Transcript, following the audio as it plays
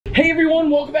Hey everyone,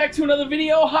 welcome back to another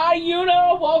video. Hi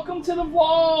Yoona, welcome to the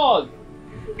vlog.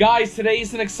 Guys,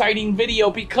 today's an exciting video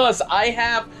because I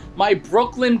have my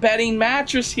Brooklyn bedding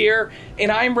mattress here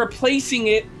and I'm replacing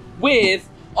it with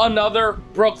another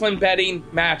Brooklyn bedding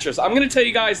mattress. I'm gonna tell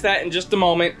you guys that in just a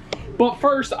moment. But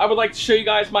first, I would like to show you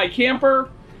guys my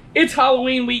camper. It's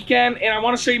Halloween weekend and I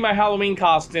wanna show you my Halloween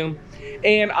costume.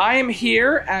 And I am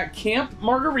here at Camp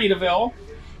Margaritaville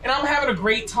and I'm having a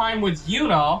great time with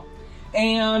Yoona.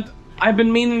 And I've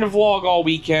been meaning to vlog all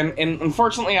weekend, and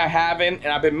unfortunately I haven't, and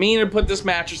I've been meaning to put this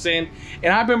mattress in,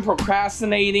 and I've been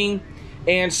procrastinating,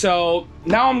 and so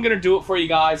now I'm gonna do it for you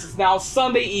guys. It's now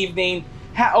Sunday evening,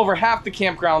 over half the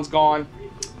campground's gone,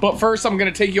 but first I'm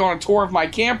gonna take you on a tour of my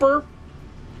camper.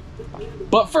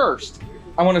 But first,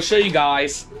 I wanna show you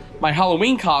guys my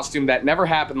Halloween costume that never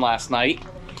happened last night,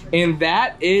 and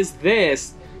that is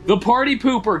this, the party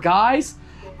pooper, guys.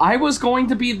 I was going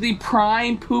to be the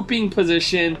prime pooping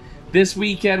position this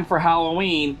weekend for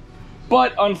Halloween,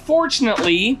 but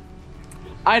unfortunately,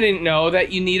 I didn't know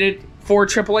that you needed 4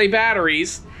 AAA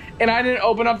batteries, and I didn't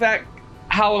open up that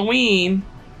Halloween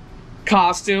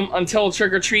costume until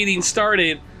trick-or-treating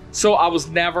started, so I was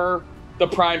never the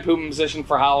prime pooping position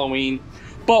for Halloween.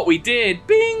 But we did,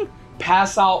 bing,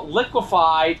 pass out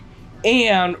liquefied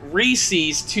and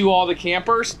Reese's to all the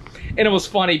campers, and it was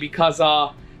funny because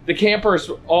the campers,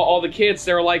 all the kids,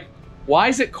 they were like, why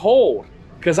is it cold?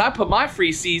 Because I put my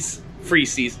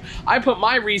I put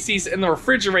my Reese's in the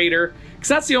refrigerator, because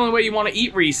that's the only way you want to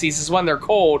eat Reese's is when they're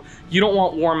cold. You don't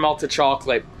want warm melted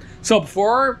chocolate. So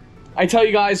before I tell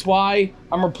you guys why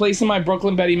I'm replacing my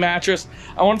Brooklyn bedding mattress,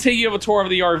 I want to take you on a tour of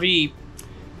the RV.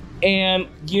 And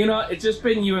Yoona, it's just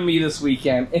been you and me this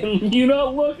weekend. And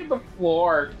Yoona, look at the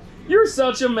floor. You're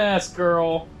such a mess,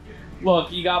 girl.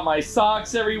 Look, you got my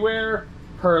socks everywhere.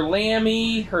 Her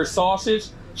lammy, her sausage.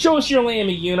 Show us your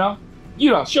lammy, Yoona.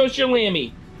 Yoona, show us your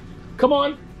lammy. Come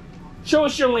on. Show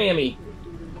us your lammy.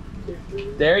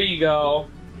 There you go.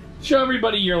 Show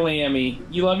everybody your lammy.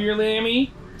 You love your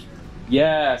lammy?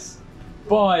 Yes.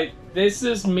 But this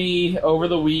is me over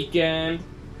the weekend,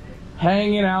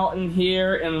 hanging out in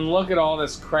here, and look at all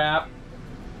this crap.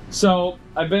 So,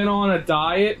 I've been on a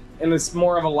diet, and it's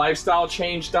more of a lifestyle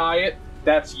change diet.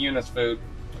 That's Yoona's food.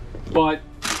 But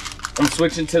I'm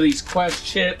switching to these Quest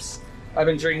chips. I've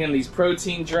been drinking these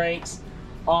protein drinks.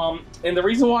 And the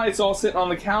reason why it's all sitting on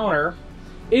the counter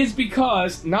is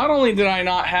because not only did I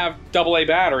not have AA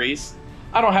batteries,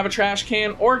 I don't have a trash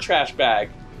can or a trash bag.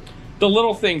 The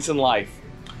little things in life.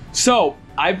 So,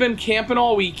 I've been camping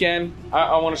all weekend.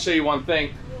 I want to show you one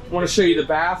thing. I want to show you the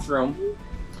bathroom.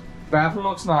 The bathroom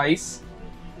looks nice.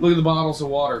 Look at the bottles of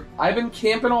water. I've been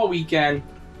camping all weekend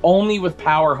only with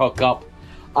power hookup.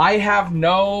 I have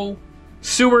no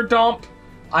sewer dump,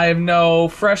 I have no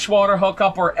freshwater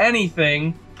hookup or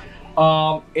anything,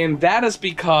 and that is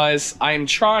because I'm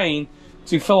trying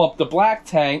to fill up the black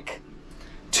tank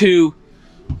to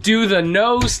do the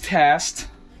nose test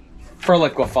for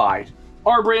liquefied.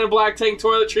 Our brand of black tank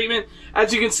toilet treatment.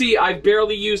 As you can see, I've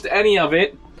barely used any of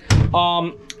it,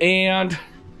 and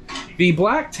the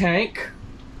black tank,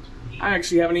 I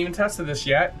actually haven't even tested this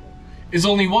yet, is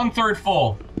only 1/3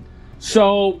 full.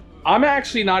 So I'm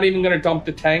actually not even gonna dump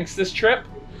the tanks this trip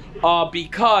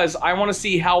because I wanna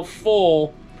see how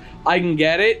full I can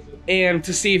get it and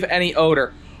to see if any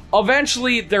odor.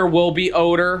 Eventually there will be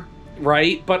odor,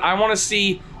 right? But I wanna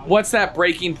see what's that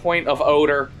breaking point of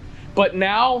odor. But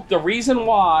now the reason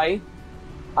why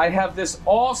I have this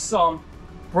awesome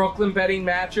Brooklyn bedding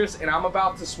mattress and I'm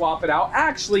about to swap it out.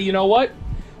 Actually, you know what?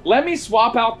 Let me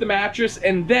swap out the mattress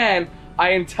and then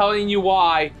I am telling you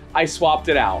why I swapped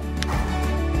it out.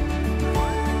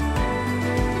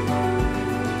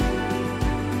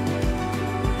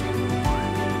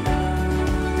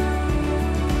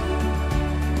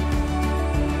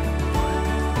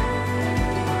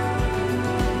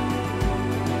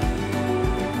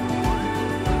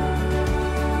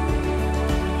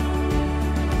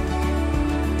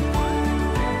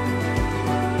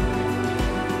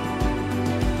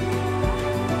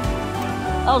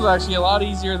 That was actually a lot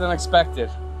easier than expected.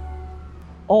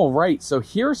 All right, so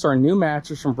here's our new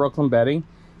mattress from Brooklyn Bedding.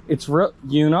 It's real,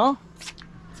 Yoona.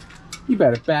 You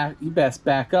best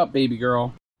back up, baby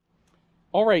girl.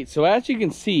 All right, so as you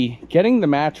can see, getting the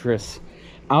mattress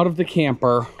out of the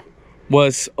camper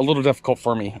was a little difficult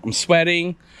for me. I'm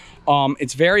sweating.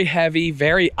 It's very heavy,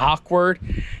 very awkward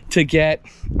to get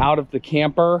out of the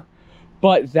camper,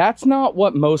 but that's not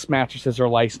what most mattresses are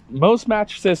like. Most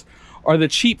mattresses are the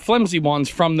cheap flimsy ones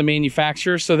from the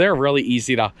manufacturer, so they're really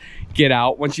easy to get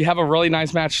out. Once you have a really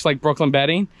nice mattress like Brooklyn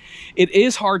Bedding, it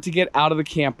is hard to get out of the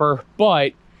camper,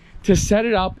 but To set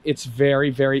it up, it's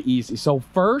very, very easy. So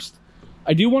first,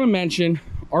 I do want to mention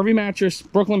RV Mattress,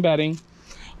 Brooklyn Bedding.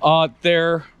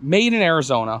 They're made in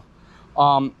Arizona.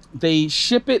 They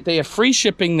ship it, they have free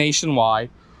shipping nationwide.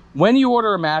 When you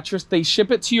order a mattress, they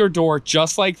ship it to your door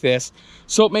just like this.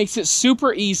 So it makes it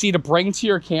super easy to bring to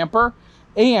your camper,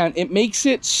 and it makes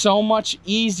it so much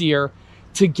easier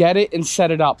to get it and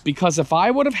set it up. Because if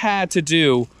I would have had to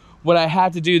do what I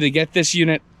had to do to get this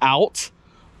unit out,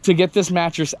 to get this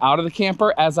mattress out of the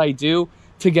camper, as I do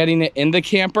to getting it in the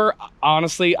camper,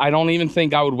 honestly, I don't even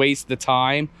think I would waste the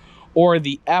time or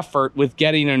the effort with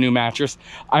getting a new mattress.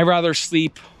 I'd rather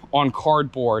sleep on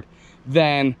cardboard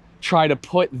than try to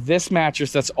put this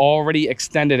mattress that's already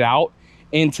extended out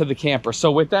into the camper.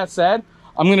 So with that said,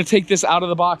 I'm gonna take this out of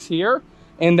the box here,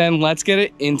 and then let's get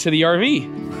it into the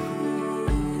RV.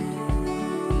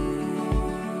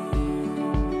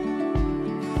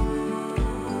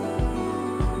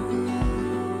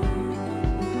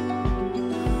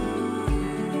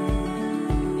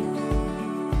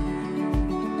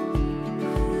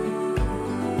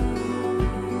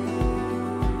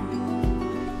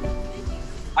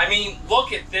 I mean,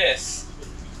 look at this.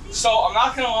 So I'm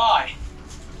not gonna lie,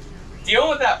 dealing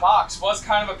with that box was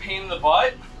kind of a pain in the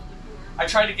butt. I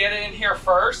tried to get it in here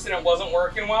first and it wasn't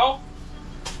working well.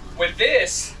 With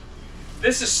this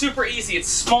is super easy. It's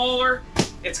smaller,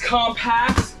 it's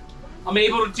compact. I'm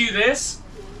able to do this,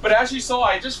 but as you saw,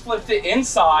 I just flipped it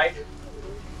inside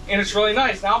and it's really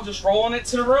nice. Now I'm just rolling it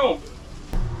to the room.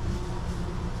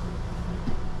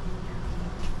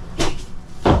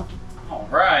 All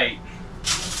right.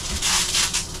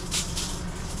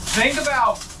 Think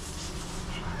about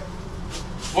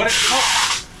what it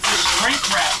took to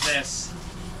shrink wrap this.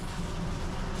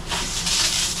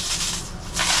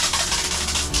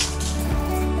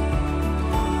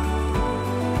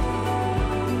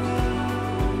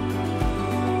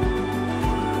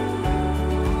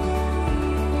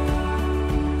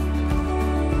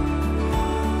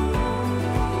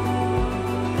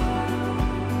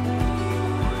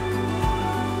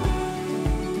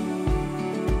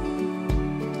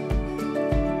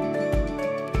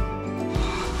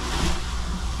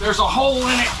 There's a hole in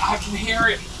it, I can hear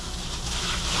it.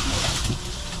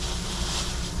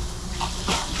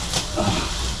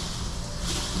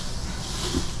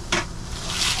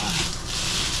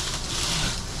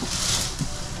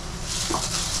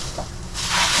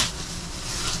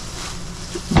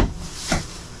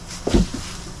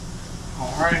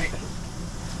 All right.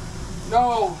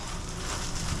 No.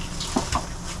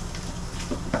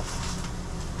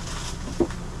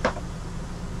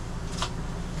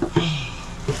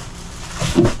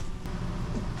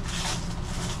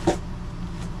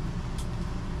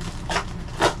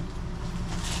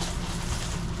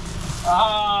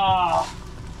 Ah,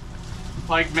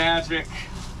 like magic.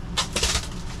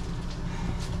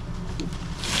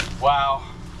 Wow.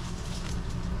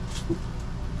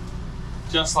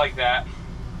 Just like that.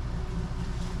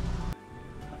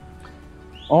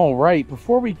 All right,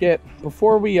 before we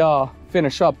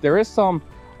finish up, there is some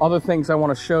other things I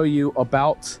want to show you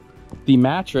about the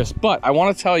mattress, but I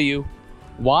want to tell you,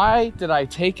 why did I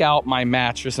take out my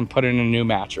mattress and put in a new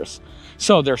mattress?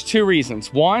 So there's two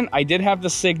reasons. One, I did have the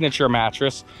Signature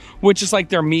mattress, which is like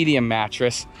their medium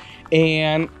mattress.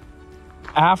 And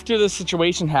after the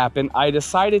situation happened, I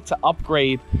decided to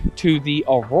upgrade to the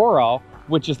Aurora,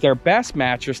 which is their best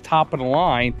mattress, top of the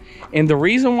line. And the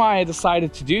reason why I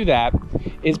decided to do that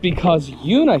is because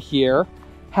Yoona here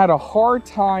had a hard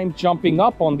time jumping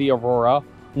up on the Aurora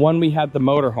when we had the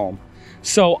motorhome.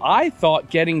 So I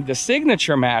thought getting the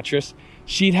Signature mattress,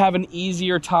 she'd have an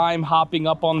easier time hopping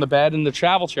up on the bed in the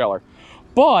travel trailer.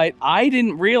 But I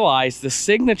didn't realize the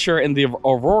Signature and the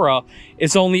Aurora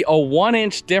is only a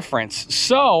 1-inch difference.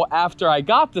 So after I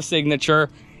got the Signature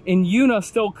and Yoona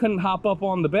still couldn't hop up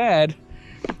on the bed,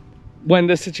 when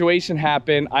the situation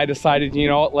happened, I decided, you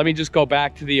know what, let me just go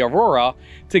back to the Aurora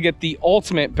to get the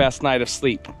ultimate best night of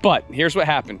sleep. But here's what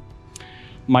happened.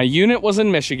 My unit was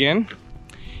in Michigan,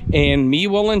 and me,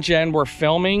 Will, and Jen were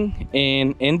filming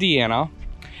in Indiana,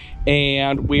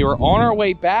 and we were on our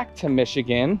way back to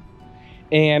Michigan,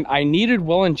 and I needed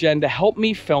Will and Jen to help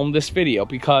me film this video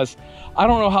because I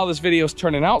don't know how this video is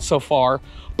turning out so far,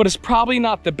 but it's probably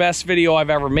not the best video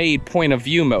I've ever made point of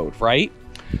view mode, right?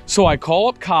 So I call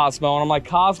up Cosmo and I'm like,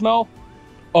 Cosmo,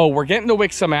 oh, we're getting to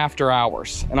Wixom after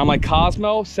hours. And I'm like,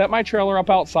 Cosmo, set my trailer up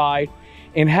outside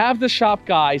and have the shop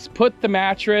guys put the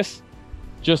mattress,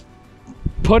 just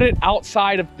put it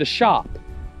outside of the shop,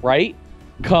 right?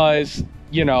 Because,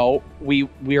 you know,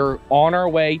 we're on our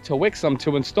way to Wixom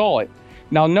to install it.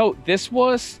 Now note, this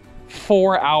was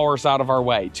 4 hours out of our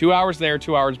way, 2 hours there,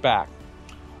 2 hours back.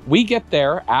 We get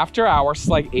there after hours,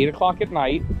 like 8 o'clock at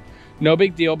night. No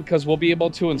big deal, because we'll be able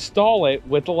to install it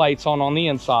with the lights on the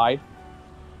inside.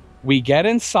 We get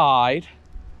inside,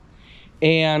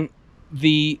 and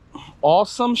the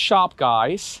awesome shop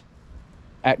guys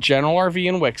at General RV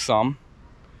in Wixom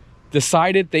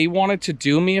decided they wanted to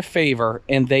do me a favor,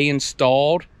 and they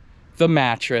installed the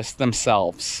mattress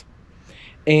themselves.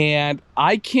 And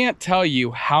I can't tell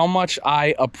you how much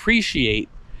I appreciate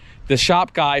the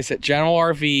shop guys at General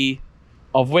RV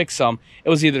of Wixom. It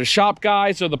was either the shop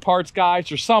guys or the parts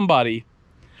guys or somebody.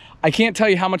 I can't tell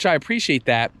you how much I appreciate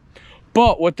that.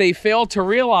 But what they failed to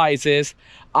realize is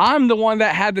I'm the one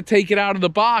that had to take it out of the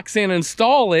box and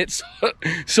install it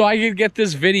so I could get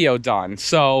this video done.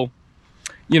 So,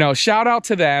 you know, shout out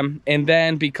to them. And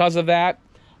then because of that,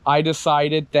 I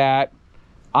decided that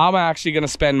I'm actually going to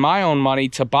spend my own money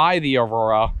to buy the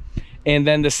Aurora. And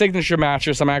then the signature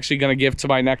mattress I'm actually going to give to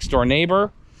my next door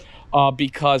neighbor.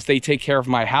 Because they take care of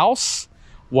my house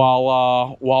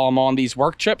while I'm on these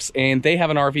work trips, and they have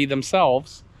an RV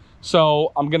themselves.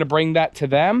 So I'm gonna bring that to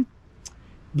them.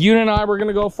 Yoona and I were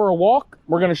gonna go for a walk.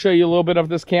 We're gonna show you a little bit of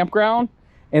this campground,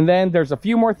 and then there's a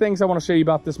few more things I want to show you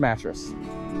about this mattress.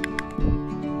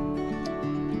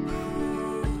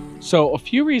 So a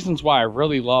few reasons why I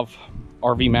really love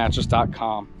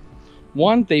RVmattress.com.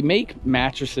 One, they make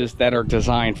mattresses that are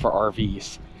designed for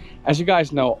RVs. As you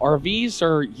guys know, RVs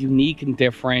are unique and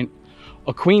different.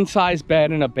 A queen size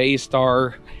bed in a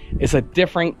Baystar is a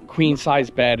different queen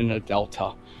size bed in a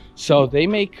Delta. So they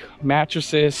make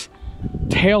mattresses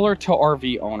tailored to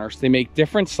RV owners. They make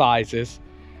different sizes.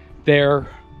 They're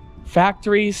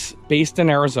factories based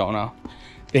in Arizona.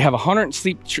 They have a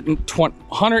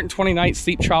 120 night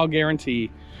sleep trial guarantee,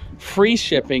 free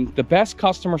shipping, the best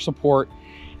customer support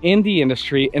in the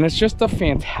industry, and it's just a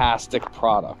fantastic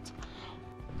product.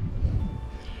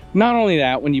 Not only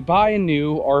that, when you buy a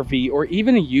new RV or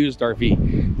even a used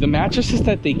RV, the mattresses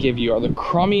that they give you are the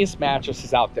crummiest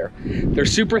mattresses out there. They're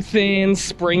super thin,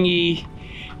 springy,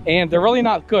 and they're really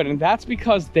not good. And that's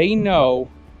because they know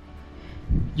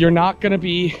you're not going to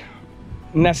be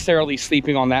necessarily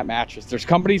sleeping on that mattress. There's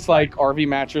companies like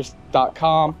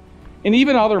RVmattress.com and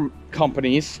even other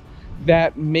companies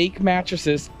that make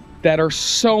mattresses that are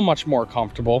so much more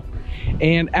comfortable,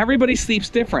 and everybody sleeps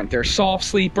different. There's soft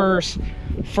sleepers,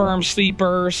 firm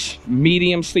sleepers,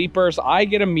 medium sleepers. I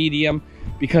get a medium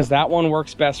because that one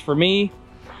works best for me.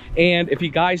 And if you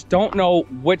guys don't know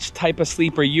which type of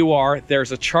sleeper you are,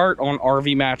 there's a chart on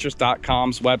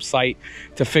RVmattress.com's website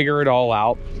to figure it all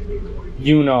out.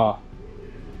 Yoona,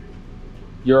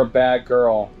 you're a bad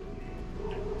girl.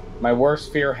 My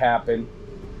worst fear happened.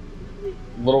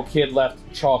 Little kid left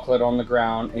chocolate on the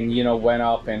ground, and Yoona went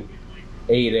up and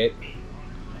ate it.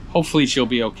 Hopefully she'll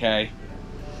be okay.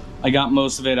 I got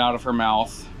most of it out of her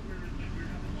mouth.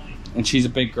 And she's a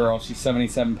big girl. She's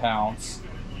 77 pounds.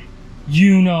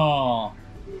 Yoona!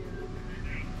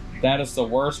 That is the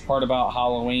worst part about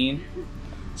Halloween.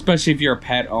 Especially if you're a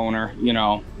pet owner, you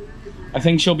know. I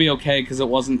think she'll be okay because it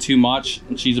wasn't too much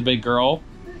and she's a big girl.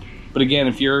 But again,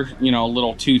 if you're, you know, a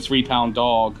little 2-3 pound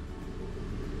dog.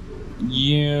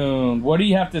 Yoon, what do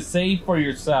you have to say for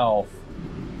yourself?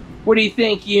 What do you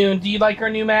think, Yoon? Do you like our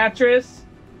new mattress?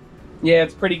 Yeah,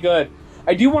 it's pretty good.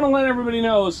 I do want to let everybody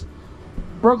know,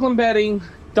 Brooklyn Bedding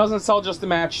doesn't sell just the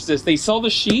mattresses. They sell the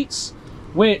sheets,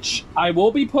 which I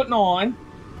will be putting on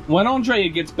when Andrea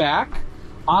gets back.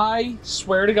 I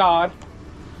swear to God,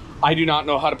 I do not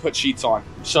know how to put sheets on.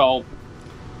 So,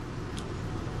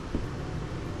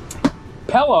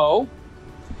 pillow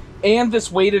and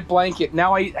this weighted blanket.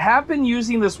 Now, I have been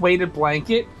using this weighted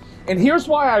blanket, and here's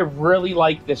why I really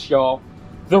like this, y'all.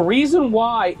 The reason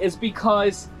why is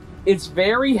because it's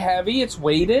very heavy, it's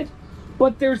weighted,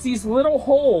 but there's these little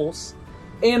holes,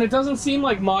 and it doesn't seem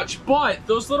like much, but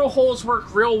those little holes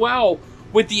work real well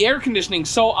with the air conditioning.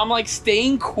 So I'm like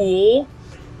staying cool,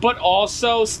 but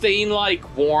also staying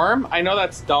like warm. I know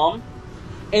that's dumb.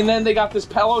 And then they got this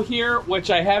pillow here, which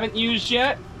I haven't used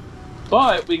yet,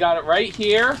 but we got it right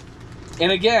here. And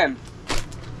again,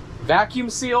 vacuum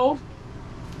sealed.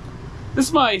 This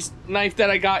is my knife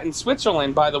that I got in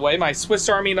Switzerland, by the way, my Swiss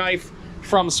Army knife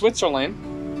from Switzerland.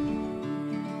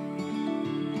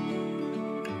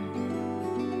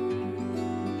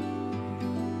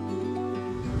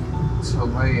 To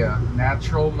lay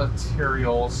natural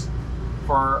materials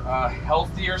for a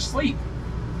healthier sleep.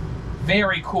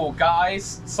 Very cool,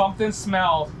 guys. Something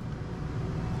smells.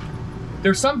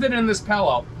 There's something in this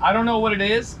pillow. I don't know what it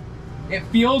is. It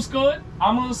feels good.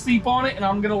 I'm gonna sleep on it, and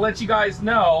I'm gonna let you guys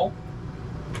know.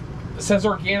 It says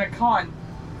organic cotton.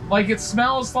 Like it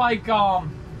smells like a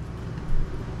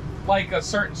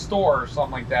certain store or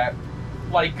something like that.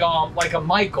 like a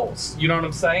Michaels. You know what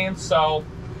I'm saying? So,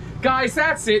 guys,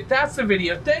 that's it. That's the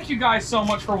video. Thank you guys so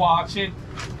much for watching.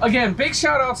 Again, big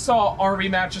shout outs to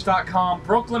RVmattress.com,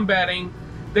 Brooklyn Bedding.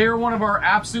 They're one of our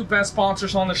absolute best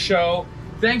sponsors on the show.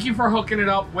 Thank you for hooking it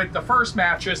up with the first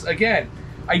mattress. Again,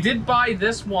 I did buy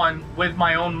this one with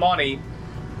my own money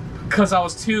because I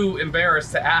was too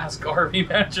embarrassed to ask RV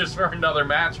Mattress for another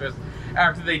mattress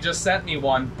after they just sent me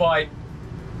one. But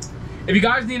if you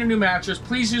guys need a new mattress,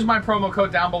 please use my promo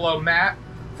code down below, Matt,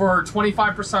 for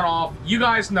 25% off. You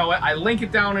guys know it. I link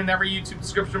it down in every YouTube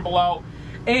description below.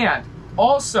 And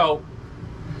also,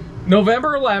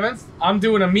 November 11th, I'm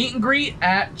doing a meet and greet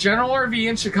at General RV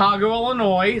in Chicago,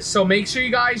 Illinois. So make sure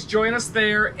you guys join us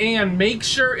there. And make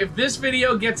sure if this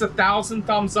video gets 1,000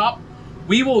 thumbs up,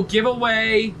 we will give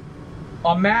away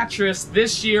a mattress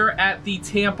this year at the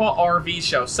Tampa RV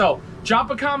show. So drop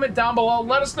a comment down below.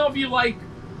 Let us know if you like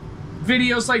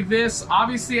videos like this.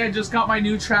 Obviously, I just got my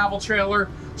new travel trailer.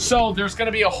 So there's going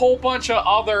to be a whole bunch of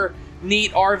other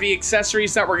neat RV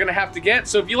accessories that we're going to have to get.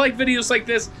 So if you like videos like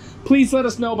this, please let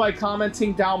us know by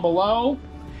commenting down below.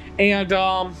 And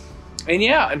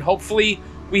yeah, and hopefully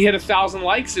we hit 1,000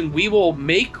 likes and we will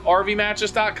make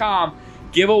RVmattress.com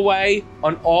give away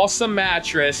an awesome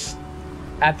mattress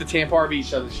at the Tampa RV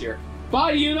show this year.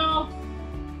 Bye, Yoona!